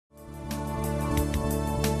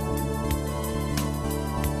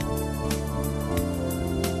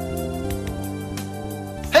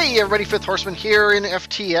Hey everybody, Fifth Horseman here in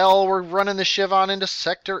FTL. We're running the Shivan into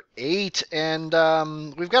Sector 8,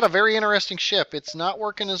 and we've got a very interesting ship. It's not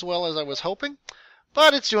working as well as I was hoping,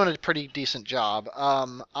 but it's doing a pretty decent job.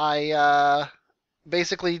 I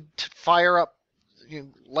basically fire up,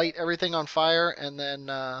 light everything on fire, and then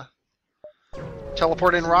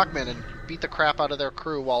teleport in Rockmen and beat the crap out of their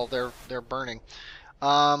crew while they're burning.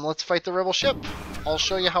 Let's fight the rebel ship. I'll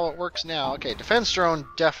show you how it works now. Okay, defense drone,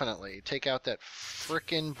 definitely. Take out that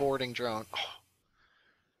frickin' boarding drone.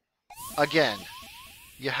 Oh. Again,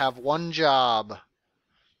 you have one job.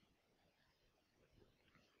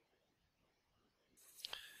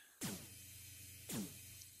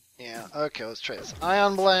 Yeah, okay, let's try this.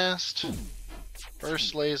 Ion blast.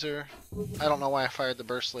 Burst laser. I don't know why I fired the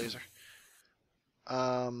burst laser.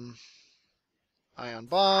 Ion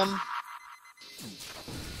bomb.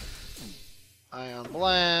 Ion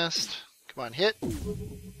blast. Come on, hit.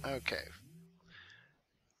 Okay.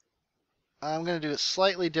 I'm going to do it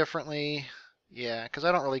slightly differently. Yeah, because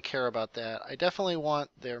I don't really care about that. I definitely want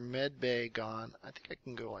their med bay gone. I think I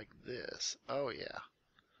can go like this. Oh, yeah.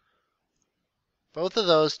 Both of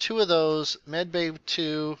those, two of those, med bay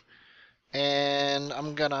 2, and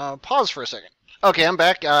I'm going to pause for a second. Okay, I'm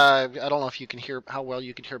back. I don't know if you can hear how well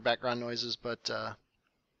you can hear background noises, but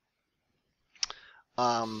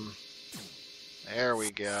there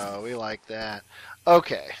we go. We like that.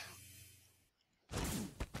 Okay.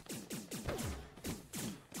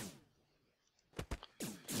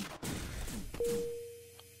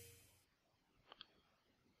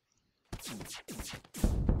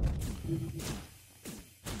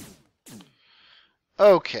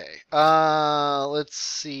 Okay, let's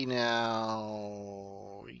see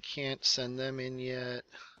now. We can't send them in yet,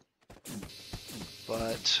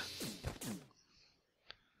 but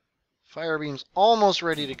Firebeam's almost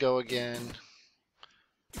ready to go again.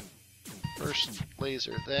 First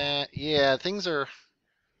laser that. Yeah, things are...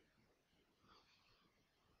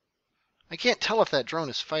 I can't tell if that drone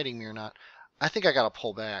is fighting me or not. I think I gotta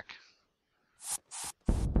pull back.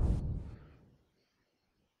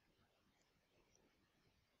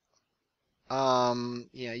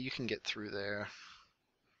 Yeah, you can get through there.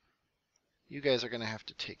 You guys are gonna have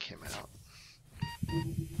to take him out.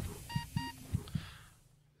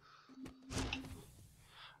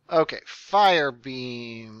 Okay, fire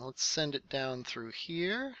beam. Let's send it down through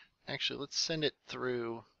here. Actually, let's send it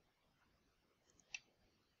through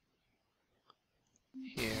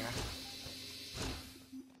here.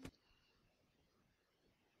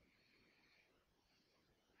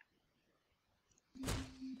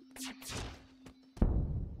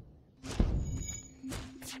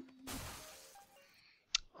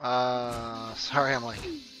 Sorry, I'm like...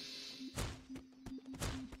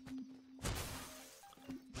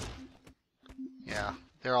 Yeah,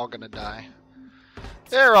 they're all gonna die.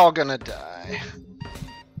 They're all gonna die.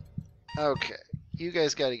 Okay, you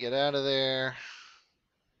guys gotta get out of there.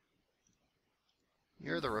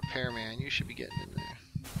 You're the repairman, you should be getting in there.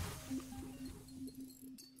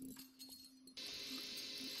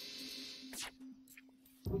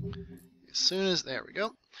 As soon as... There we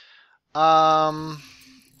go.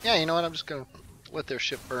 Yeah, you know what? I'm just gonna let their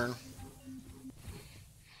ship burn.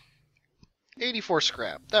 84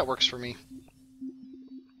 scrap. That works for me.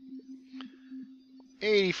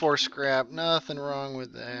 84 scrap. Nothing wrong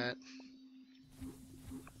with that.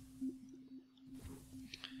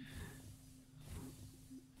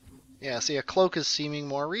 Yeah, see, a cloak is seeming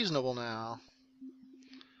more reasonable now.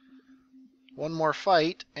 One more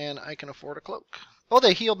fight, and I can afford a cloak. Oh,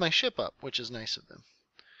 they healed my ship up, which is nice of them.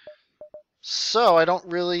 So I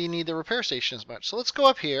don't really need the repair station as much. So let's go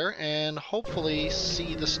up here and hopefully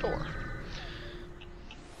see the store.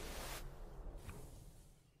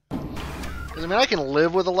 Because, I mean, I can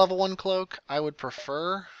live with a level 1 cloak. I would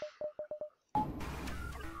prefer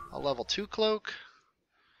a level 2 cloak.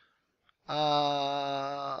 Ion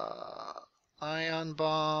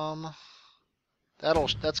bomb.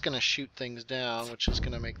 That's going to shoot things down, which is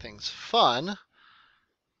going to make things fun.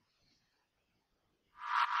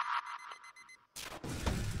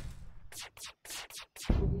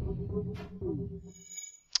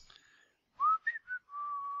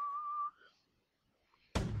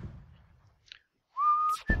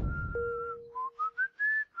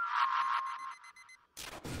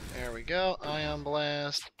 There we go. Ion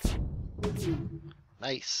blast.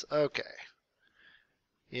 Nice. Okay.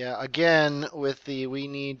 Yeah, again, with the... We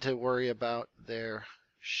need to worry about their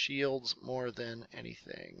shields more than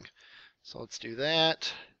anything. So let's do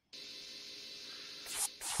that.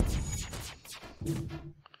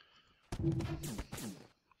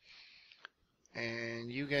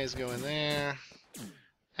 And you guys go in there.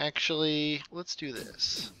 Actually, let's do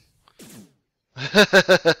this.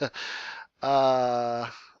 uh,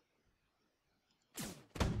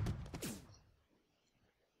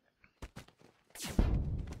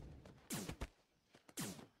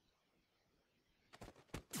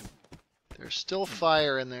 there's still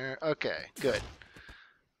fire in there. Okay, good.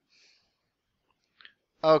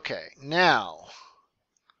 Okay, now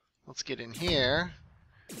let's get in here.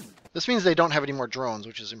 This means they don't have any more drones,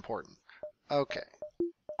 which is important. Okay,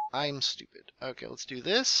 I'm stupid. Okay, let's do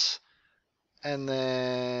this. And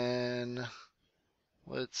then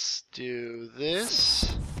let's do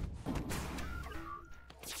this.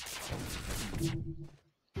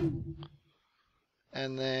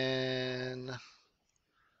 And then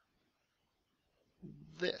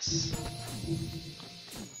this.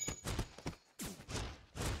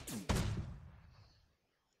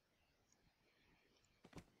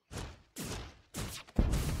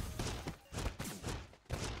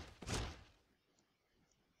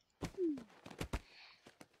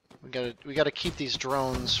 We gotta keep these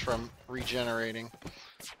drones from regenerating.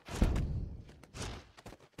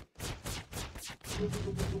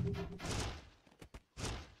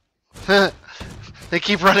 They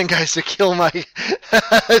keep running, guys, to kill my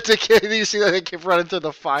to kill. You see that they keep running through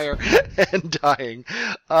the fire and dying.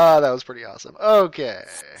 That was pretty awesome. Okay.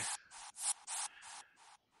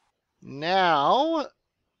 Now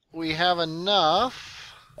we have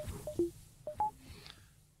enough.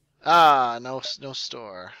 No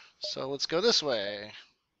store. So let's go this way.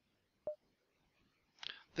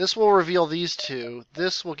 This will reveal these two.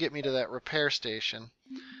 This will get me to that repair station.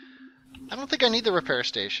 I don't think I need the repair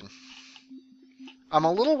station. I'm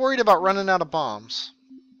a little worried about running out of bombs,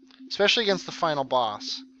 especially against the final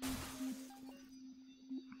boss.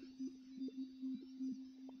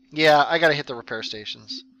 Yeah, I gotta hit the repair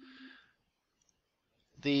stations.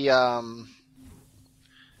 The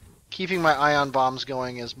keeping my ion bombs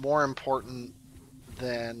going is more important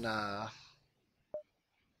than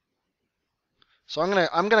so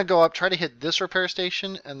I'm gonna go up, try to hit this repair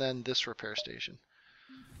station and then this repair station.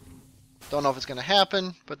 Don't know if it's gonna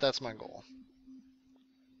happen, but that's my goal.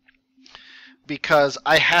 Because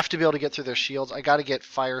I have to be able to get through their shields. I got to get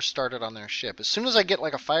fire started on their ship. As soon as I get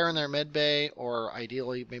like a fire in their med bay, or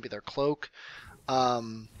ideally maybe their cloak,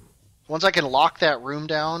 once I can lock that room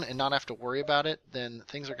down and not have to worry about it, then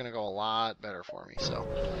things are going to go a lot better for me. So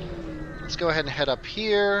let's go ahead and head up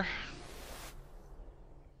here.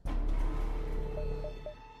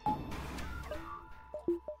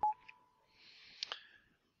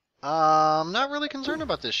 I'm not really concerned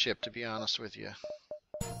about this ship, to be honest with you.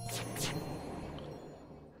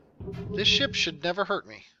 This ship should never hurt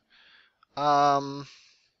me. And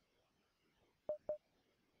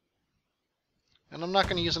I'm not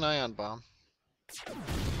going to use an ion bomb.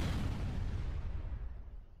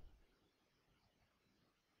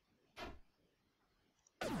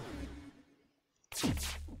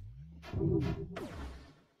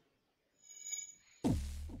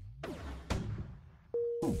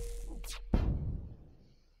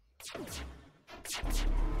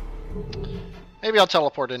 Maybe I'll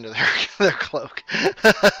teleport into their cloak.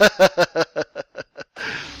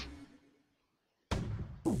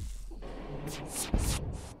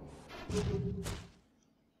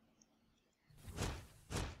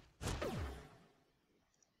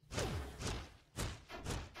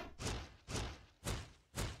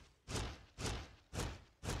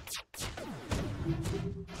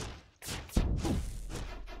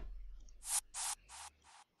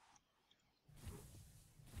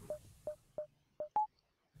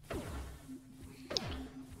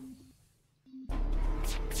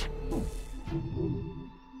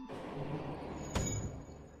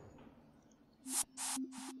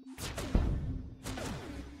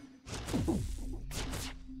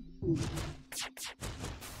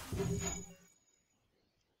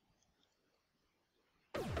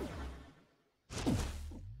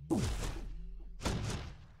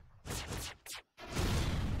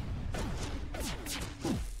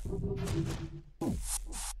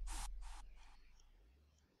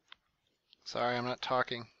 Sorry, I'm not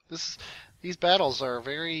talking. These battles are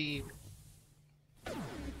very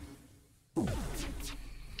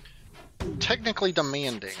technically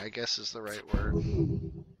demanding, I guess is the right word.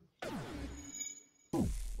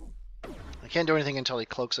 I can't do anything until he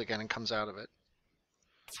cloaks again and comes out of it.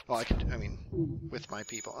 Well, I mean, with my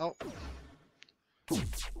people. Oh.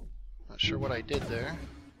 Not sure what I did there.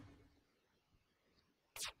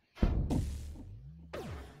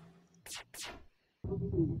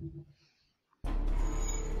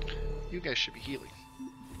 You guys should be healing.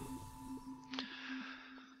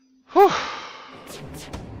 Whew.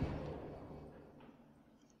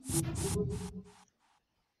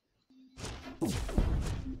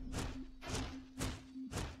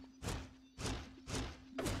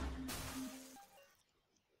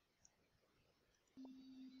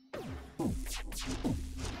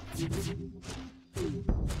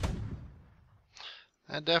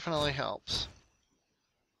 That definitely helps.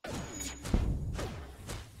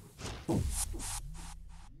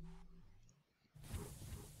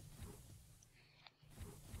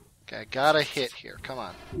 Okay, I got a hit here. Come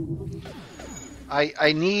on.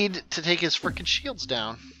 I need to take his frickin' shields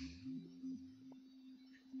down.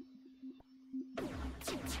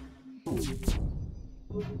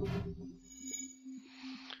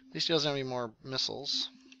 At least he doesn't have any more missiles.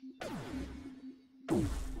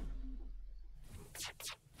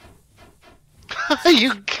 Are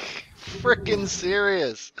you frickin'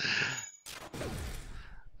 serious?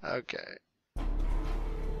 Okay.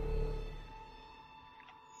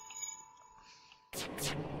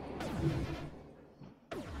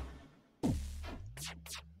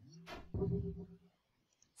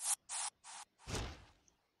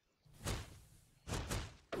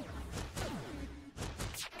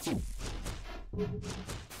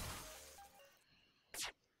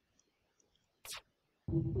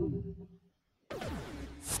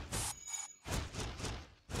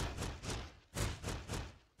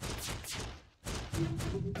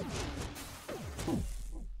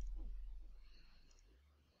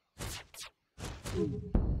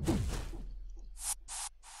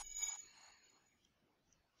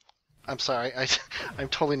 I'm sorry. I'm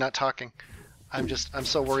totally not talking. I'm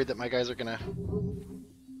so worried that my guys are gonna...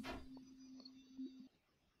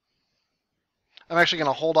 I'm actually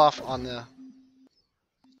gonna hold off on the...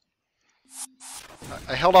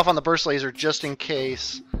 I held off on the burst laser just in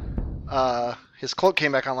case his cloak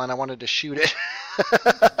came back online. I wanted to shoot it.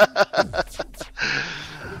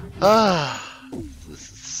 This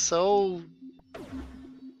is so...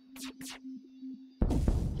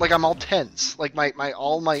 Like, I'm all tense. Like,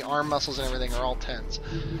 all my arm muscles and everything are all tense.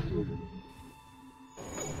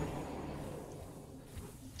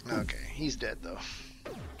 Okay, he's dead, though.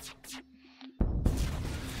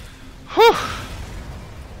 Whew!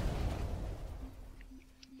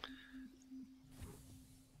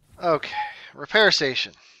 Okay, repair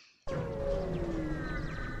station.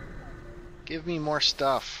 Give me more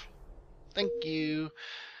stuff. Thank you.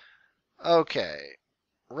 Okay.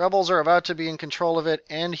 Rebels are about to be in control of it,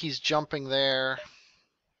 and he's jumping there.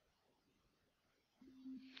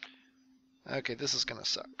 Okay, this is gonna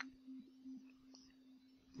suck.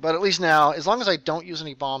 But at least now, as long as I don't use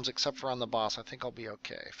any bombs except for on the boss, I think I'll be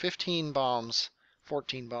okay. 15 bombs,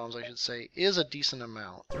 14 bombs I should say, is a decent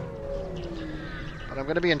amount. But I'm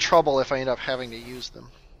gonna be in trouble if I end up having to use them.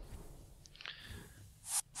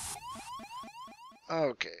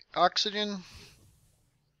 Okay, oxygen.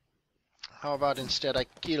 How about instead I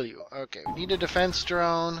kill you? Okay, we need a defense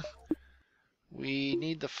drone. We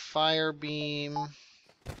need the fire beam.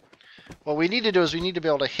 What we need to do is we need to be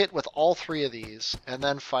able to hit with all three of these, and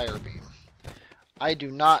then fire beam. I do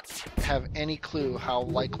not have any clue how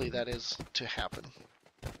likely that is to happen.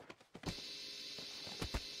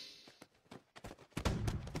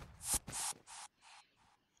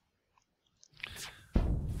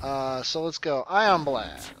 So let's go. Ion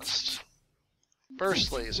Blast.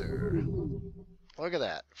 Burst Laser. Look at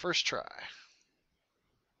that. First try.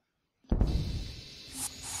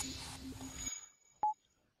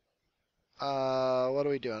 What are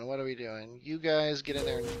we doing? What are we doing? You guys get in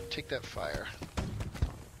there and take that fire.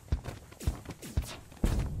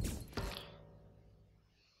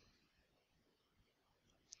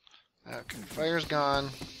 Okay, fire's gone.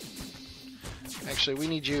 Actually, we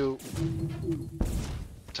need you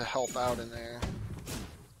to help out in there.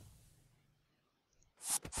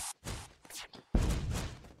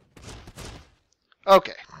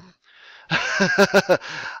 Okay.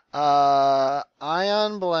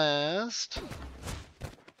 Ion Blast,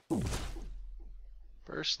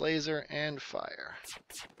 Burst Laser, and Fire.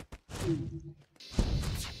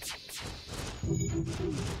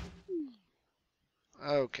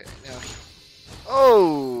 Okay, now...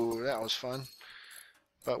 Oh, that was fun.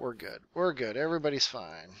 But we're good. We're good. Everybody's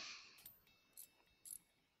fine.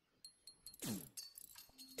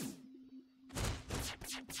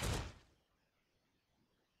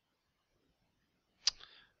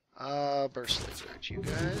 Burst laser at you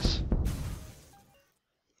guys.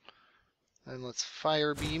 Then let's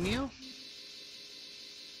fire beam you.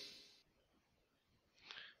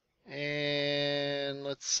 And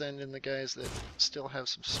let's send in the guys that still have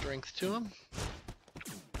some strength to them.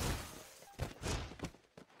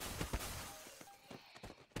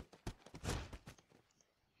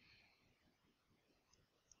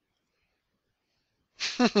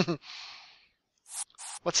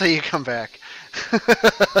 Let's say you come back.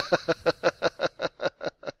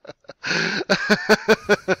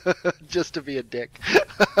 Just to be a dick.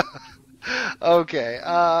 Okay,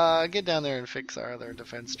 get down there and fix our other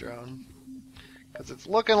defense drone. Because it's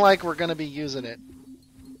looking like we're going to be using it.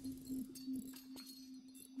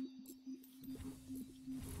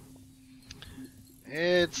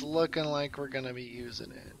 It's looking like we're going to be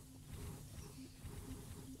using it.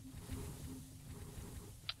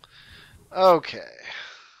 Okay.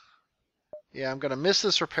 Yeah, I'm going to miss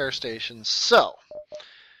this repair station. So,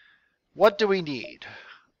 what do we need?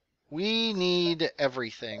 We need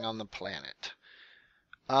everything on the planet.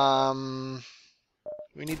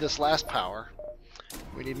 We need this last power.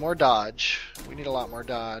 We need more dodge. We need a lot more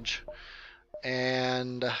dodge.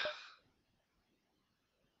 And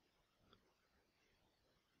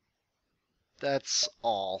that's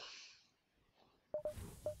all.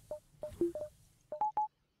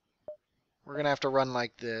 We're going to have to run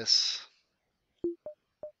like this.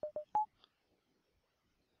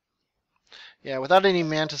 Yeah, without any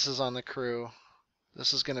mantises on the crew,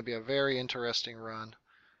 this is going to be a very interesting run.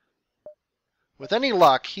 With any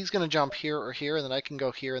luck, he's going to jump here or here, and then I can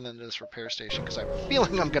go here and then to this repair station, because I have a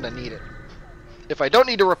feeling I'm going to need it. If I don't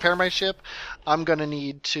need to repair my ship, I'm going to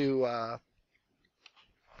need to...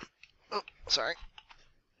 Oh, sorry.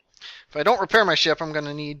 If I don't repair my ship, I'm going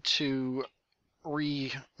to need to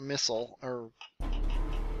re-missile, or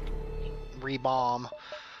re-bomb.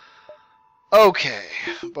 Okay,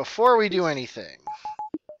 before we do anything,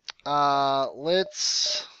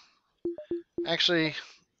 let's... Actually,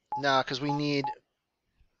 no, because we need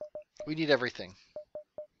everything.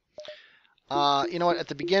 You know what? At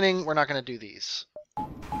the beginning, we're not going to do these.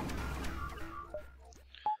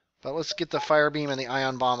 But let's get the fire beam and the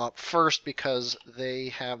ion bomb up first because they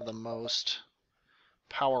have the most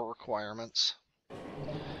power requirements.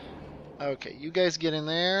 Okay, you guys get in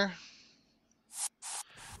there.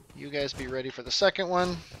 You guys be ready for the second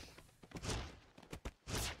one.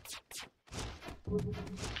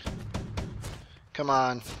 Come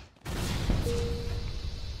on.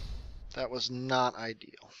 That was not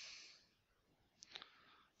ideal.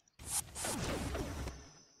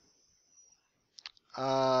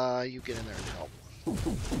 You get in there and help.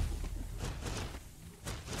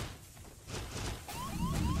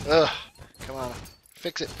 Ugh. Come on.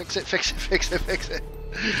 Fix it, fix it, fix it, fix it, fix it.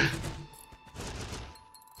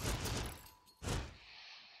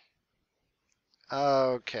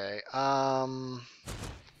 Okay.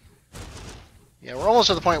 Yeah, we're almost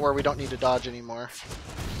to the point where we don't need to dodge anymore.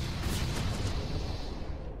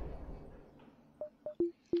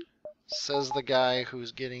 Says the guy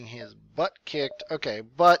who's getting his butt kicked. Okay,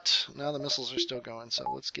 but now the missiles are still going, so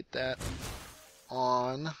let's get that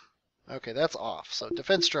on. Okay, that's off. So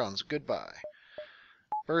defense drones, goodbye.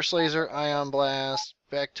 Burst laser, ion blast,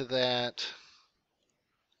 back to that.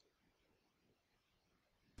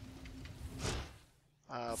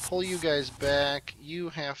 Pull you guys back. You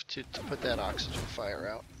have to put that oxygen fire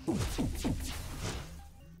out.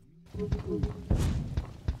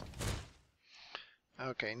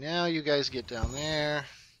 Okay, now you guys get down there.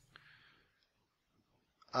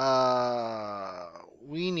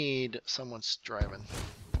 We need someone's driving.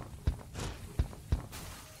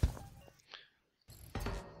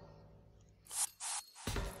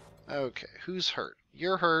 Okay, who's hurt?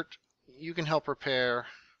 You're hurt. You can help repair.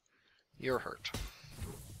 You're hurt.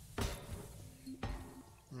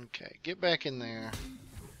 Okay, get back in there.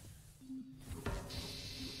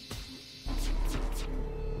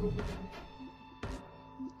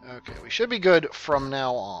 Okay, we should be good from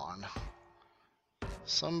now on.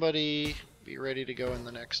 Somebody be ready to go in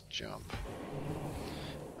the next jump.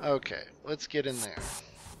 Okay, let's get in there.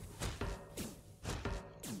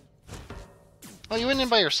 Oh, you went in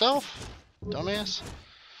by yourself? Dumbass.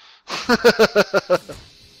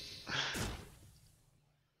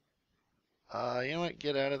 You know what?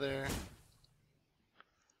 Get out of there.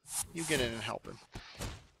 You get in and help him.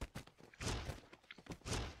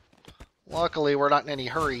 Luckily, we're not in any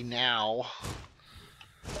hurry now.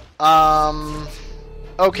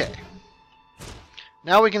 Okay.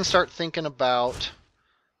 Now we can start thinking about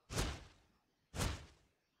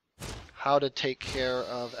how to take care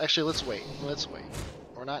of... Actually, let's wait. Let's wait.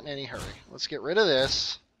 We're not in any hurry. Let's get rid of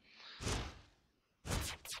this.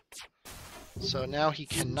 So now he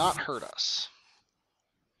cannot hurt us.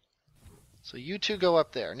 So you two go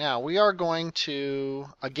up there. Now, we are going to...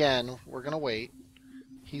 Again, we're going to wait.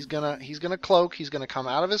 He's gonna cloak. He's gonna come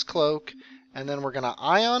out of his cloak, and then we're gonna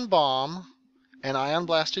ion bomb and ion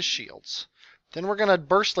blast his shields. Then we're gonna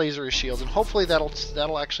burst laser his shields, and hopefully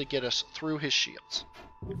that'll actually get us through his shields.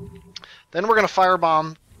 Then we're gonna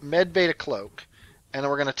firebomb med beta cloak, and then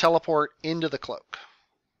we're gonna teleport into the cloak.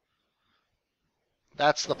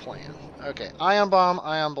 That's the plan. Okay, ion bomb,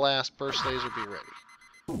 ion blast, burst laser, be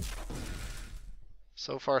ready.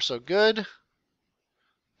 So far, so good.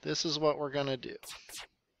 This is what we're going to do.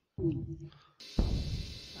 And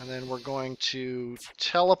then we're going to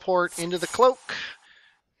teleport into the cloak,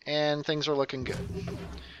 and things are looking good.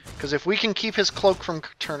 Because if we can keep his cloak from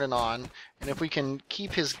turning on, and if we can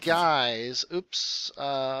keep his guys... Oops,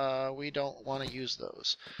 we don't want to use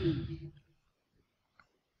those.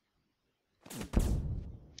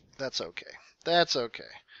 That's okay. That's okay.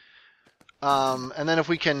 And then if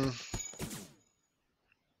we can...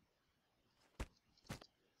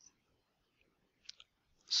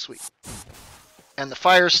 Sweet. And the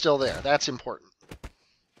fire's still there. That's important.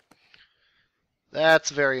 That's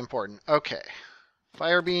very important. Okay.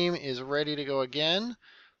 Fire beam is ready to go again.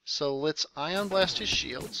 So let's ion blast his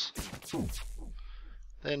shields.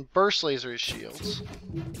 Then burst laser his shields.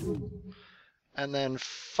 And then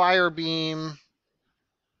fire beam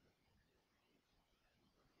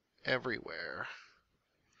everywhere.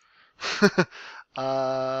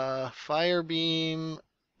 Fire beam.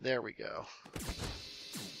 There we go.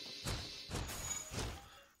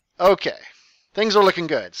 Okay, things are looking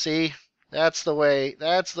good. See, that's the way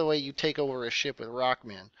you take over a ship with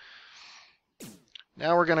Rockman.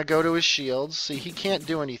 Now we're gonna go to his shields. See, he can't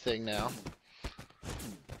do anything now.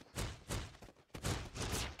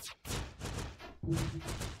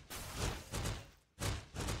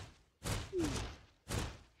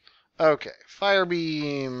 Okay, fire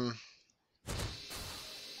beam.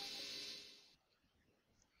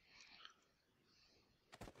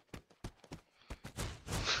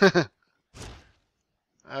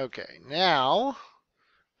 Okay, now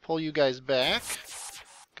pull you guys back,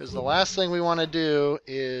 because the last thing we want to do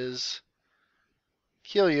is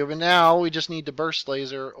kill you, but now we just need to burst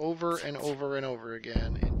laser over and over and over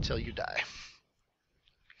again until you die.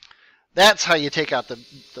 That's how you take out the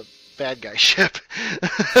bad guy ship.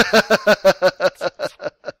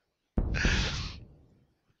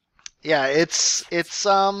 Yeah, it's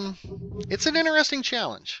an interesting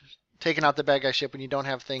challenge, taking out the bad guy ship when you don't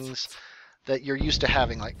have things that you're used to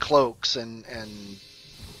having, like cloaks and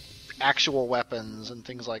actual weapons and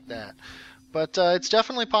things like that. But it's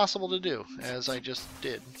definitely possible to do, as I just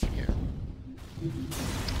did here.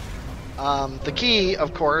 The key,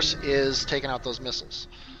 of course, is taking out those missiles.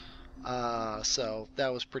 So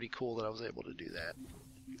that was pretty cool that I was able to do that.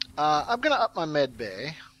 I'm going to up my med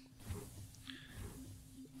bay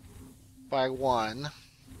by 1.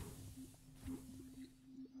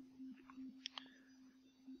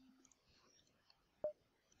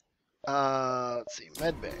 Let's see,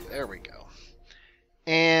 med bay, there we go.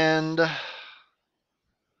 And I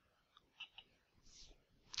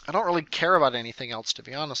don't really care about anything else, to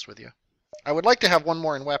be honest with you. I would like to have one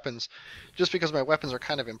more in weapons, just because my weapons are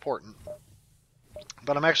kind of important.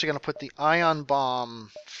 But I'm actually going to put the ion bomb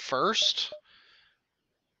first.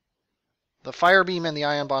 The fire beam and the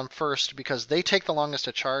ion bomb first, because they take the longest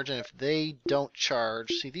to charge, and if they don't charge...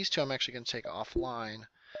 See, these two I'm actually going to take offline,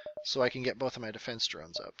 so I can get both of my defense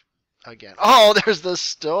drones up again. Oh, there's the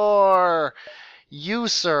store! You,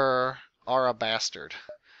 sir, are a bastard.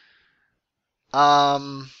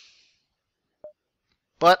 But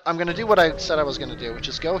I'm going to do what I said I was going to do, which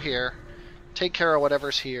is go here, take care of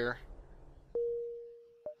whatever's here,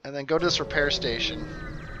 and then go to this repair station,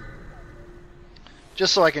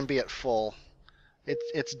 just so I can be at full.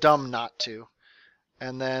 It's dumb not to.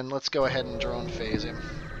 And then let's go ahead and drone phase him.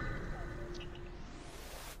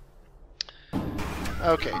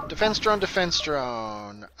 Okay, defense drone,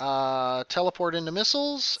 teleport into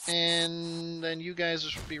missiles, and then you guys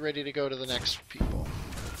should be ready to go to the next people.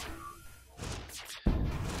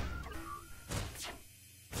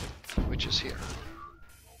 Which is here.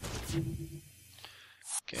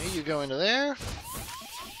 Okay, you go into there.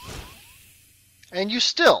 And you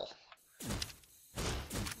still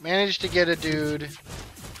managed to get a dude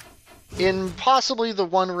in possibly the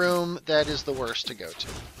one room that is the worst to go to.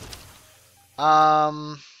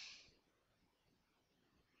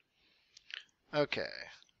 Okay.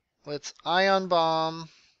 Let's ion bomb.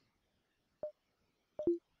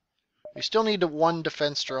 We still need one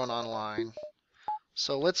defense drone online.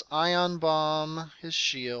 So let's ion bomb his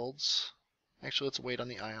shields. Actually, let's wait on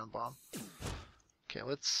the ion bomb. Okay,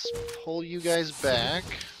 let's pull you guys back.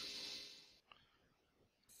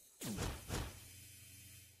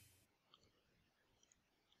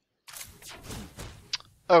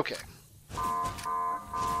 Okay.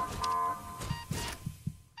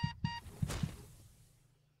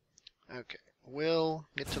 Okay, we'll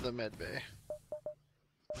get to the med bay.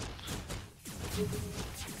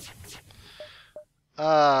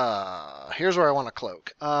 Here's where I want to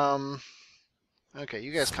cloak. Okay,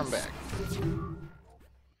 you guys come back.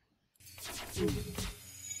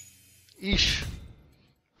 Eesh.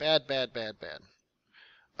 Bad, bad, bad, bad.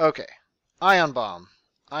 Okay. Ion Bomb.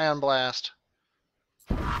 Ion Blast.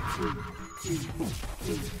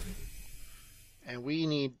 And we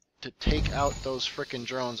need to take out those frickin'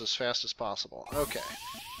 drones as fast as possible. Okay.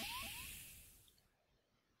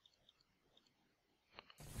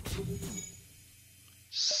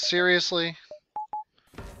 Seriously?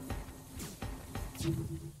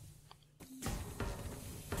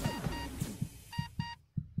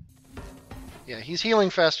 Yeah, he's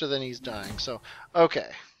healing faster than he's dying, so, okay.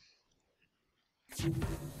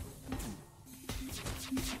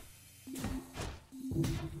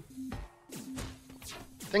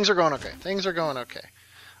 Things are going okay. Things are going okay.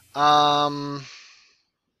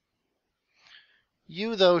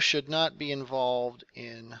 You, though, should not be involved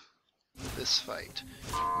in this fight.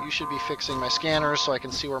 You should be fixing my scanners so I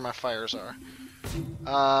can see where my fires are.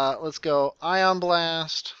 Let's go Ion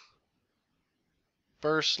Blast,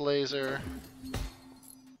 Burst Laser,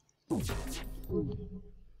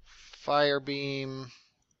 Fire Beam,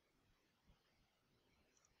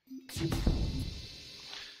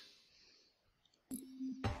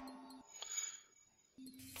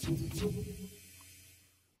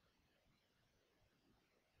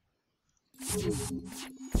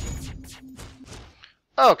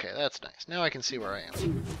 okay, that's nice. Now I can see where I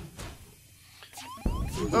am.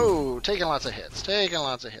 Oh, taking lots of hits. Taking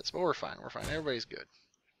lots of hits. But we're fine. We're fine. Everybody's good.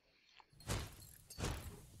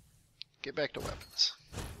 Get back to weapons.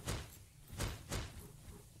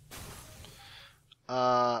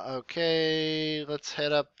 Okay, let's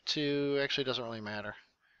head up to... Actually, it doesn't really matter.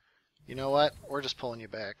 You know what? We're just pulling you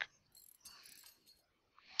back.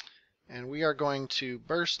 And we are going to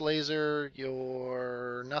burst laser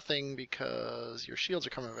your nothing because your shields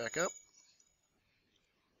are coming back up.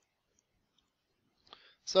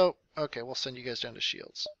 So, okay, we'll send you guys down to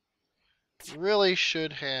shields. Really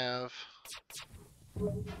should have...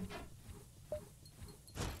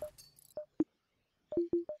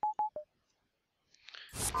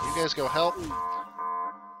 You guys go help.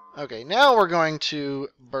 Okay, now we're going to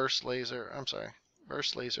burst laser... I'm sorry.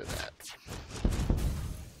 Burst laser that.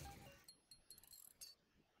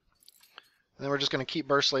 And then we're just going to keep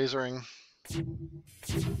burst lasering.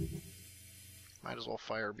 Might as well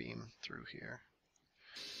fire beam through here.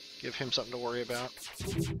 Give him something to worry about.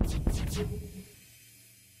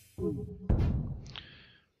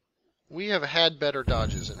 We have had better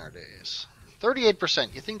dodges in our days.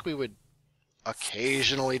 38%. You think we would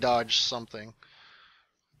occasionally dodge something?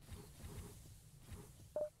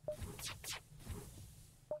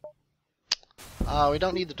 We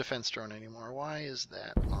don't need the defense drone anymore. Why is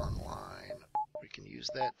that online? We can use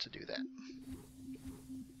that to do that.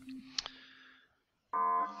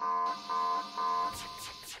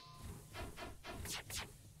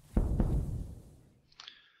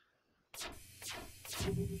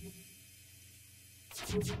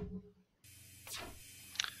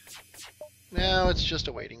 Now it's just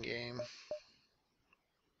a waiting game.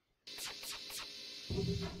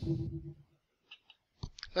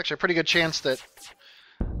 There's actually a pretty good chance that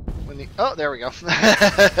when the... Oh, there we go.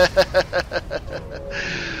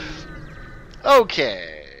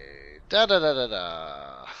 Okay.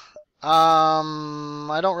 Da-da-da-da-da.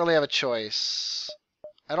 I don't really have a choice.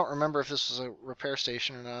 I don't remember if this was a repair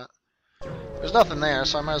station or not. There's nothing there,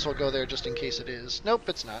 so I might as well go there just in case it is. Nope,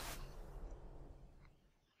 it's not.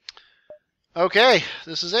 Okay,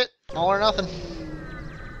 this is it. All or nothing.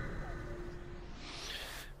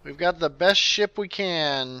 We've got the best ship we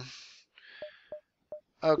can.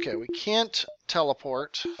 Okay, we can't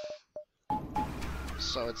teleport.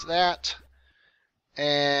 So it's that.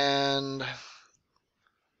 And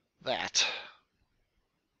that.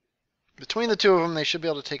 Between the two of them, they should be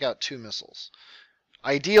able to take out 2 missiles.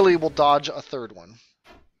 Ideally, we'll dodge a 3rd one.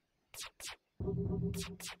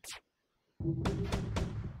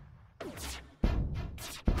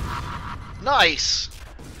 Nice!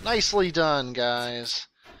 Nicely done, guys.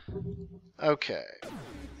 Okay.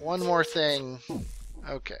 One more thing.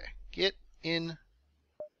 Okay. Get in.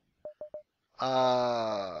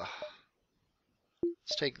 Let's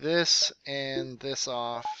take this and this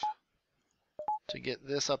off to get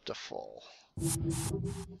this up to full.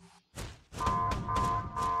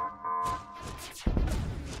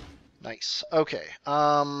 Nice. Okay.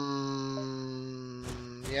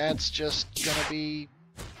 Yeah, it's just gonna be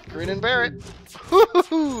grin and bear it.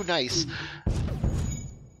 Woohoo! Nice.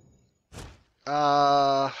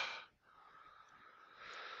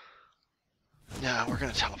 Yeah, we're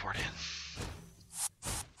gonna teleport in.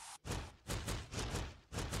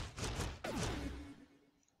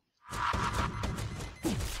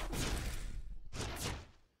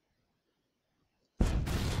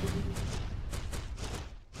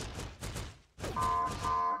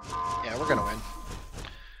 gonna win.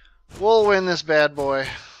 We'll win this bad boy.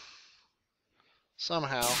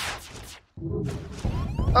 Somehow.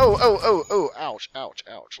 Oh, ouch, ouch,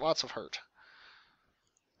 ouch. Lots of hurt.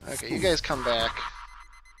 Okay, you guys come back.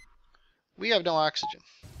 We have no oxygen.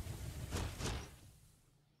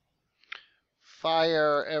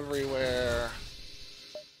 Fire everywhere.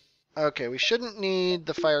 Okay, we shouldn't need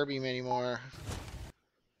the fire beam anymore.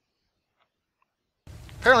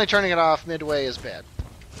 Apparently turning it off midway is bad.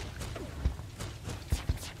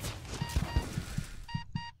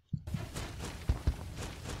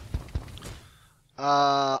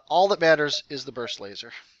 All that matters is the burst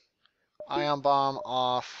laser. Ion bomb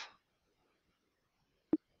off.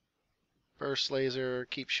 Burst laser,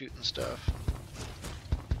 keep shooting stuff.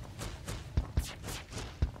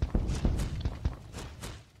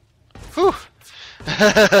 Whew!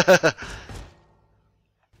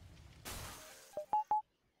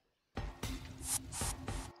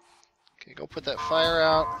 Okay, go put that fire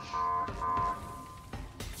out.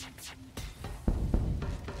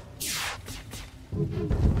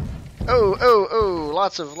 Oh,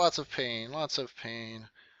 lots of pain, lots of pain.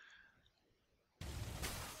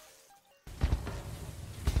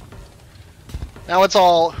 Now it's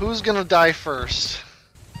all, who's gonna die first?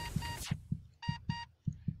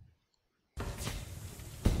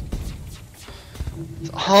 It's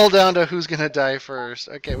all down to who's gonna die first.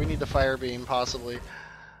 Okay, we need the fire beam, possibly.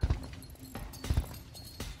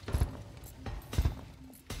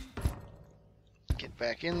 Get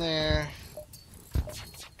back in there.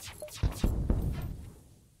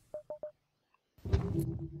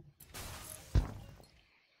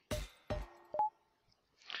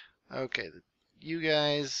 Okay, you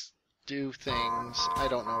guys do things. I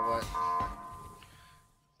don't know what.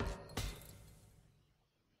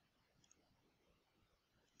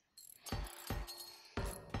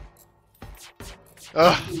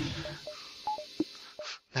 Ugh.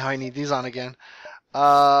 Now I need these on again.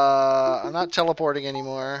 I'm not teleporting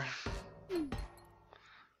anymore.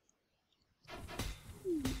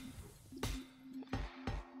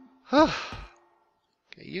 Okay,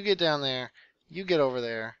 you get down there. You get over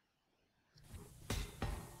there.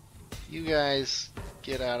 You guys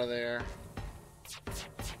get out of there.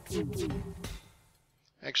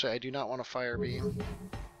 Actually, I do not want a fire beam.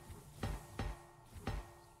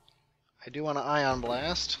 I do want an ion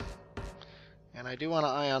blast. And I do want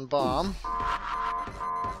an ion bomb.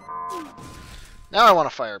 Now I want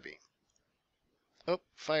a fire beam. Oh,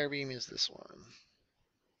 fire beam is this one.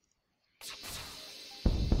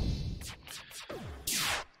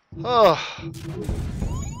 Oh.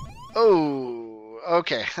 Oh.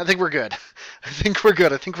 Okay, I think we're good. I think we're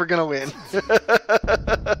good. I think we're gonna win.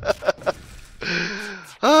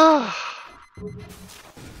 Oh.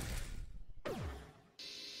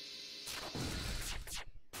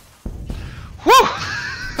 Whew!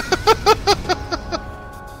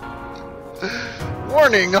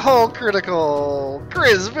 Warning, hull critical.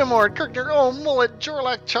 Grizz, Vimord, Kirkner, Oh, Mullet,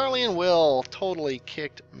 Jorlak, Charlie, and Will totally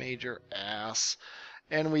kicked major ass.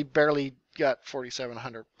 And we barely got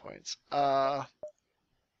 4,700 points.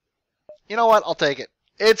 You know what? I'll take it.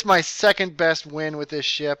 It's my second best win with this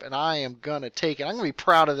ship, and I am going to take it. I'm going to be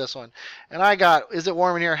proud of this one. And I got, is it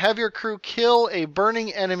warm in here? Have your crew kill a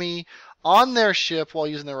burning enemy on their ship while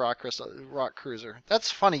using the rock cruiser. That's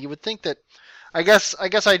funny. You would think that, I guess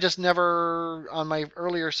I just never, on my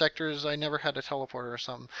earlier sectors, I never had a teleporter or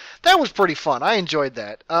something. That was pretty fun. I enjoyed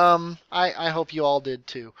that. I hope you all did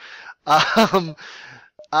too. What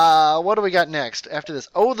do we got next after this?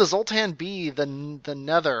 Oh, the Zoltan B, the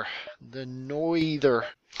Nether, the Noither.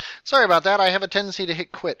 Sorry about that. I have a tendency to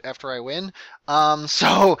hit quit after I win.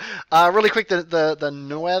 Really quick, the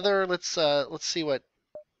Noither. Let's see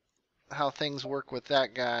how things work with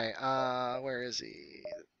that guy. Where is he?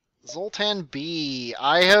 Zoltan B.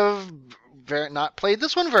 I have not played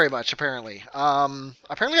this one very much. Apparently, I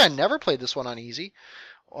never played this one on easy.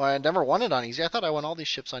 I never won it on easy. I thought I won all these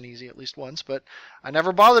ships on easy at least once, but I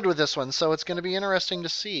never bothered with this one, so it's going to be interesting to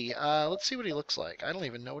see. Let's see what he looks like. I don't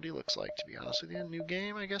even know what he looks like, to be honest with you. New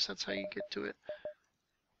game, I guess that's how you get to it.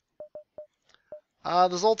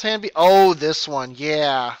 The Zoltan B. Oh, this one,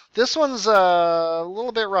 yeah. This one's a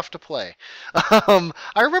little bit rough to play. I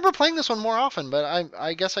remember playing this one more often, but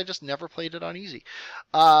I guess I just never played it on easy.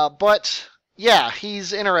 But yeah,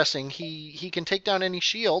 he's interesting. He can take down any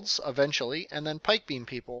shields eventually, and then pike beam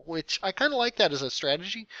people, which I kind of like that as a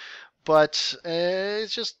strategy. But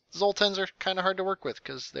it's just Zoltans are kind of hard to work with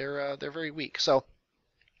because they're very weak. So,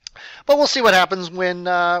 but we'll see what happens when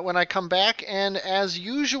I come back. And as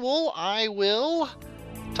usual, I will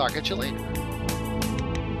talk at you later.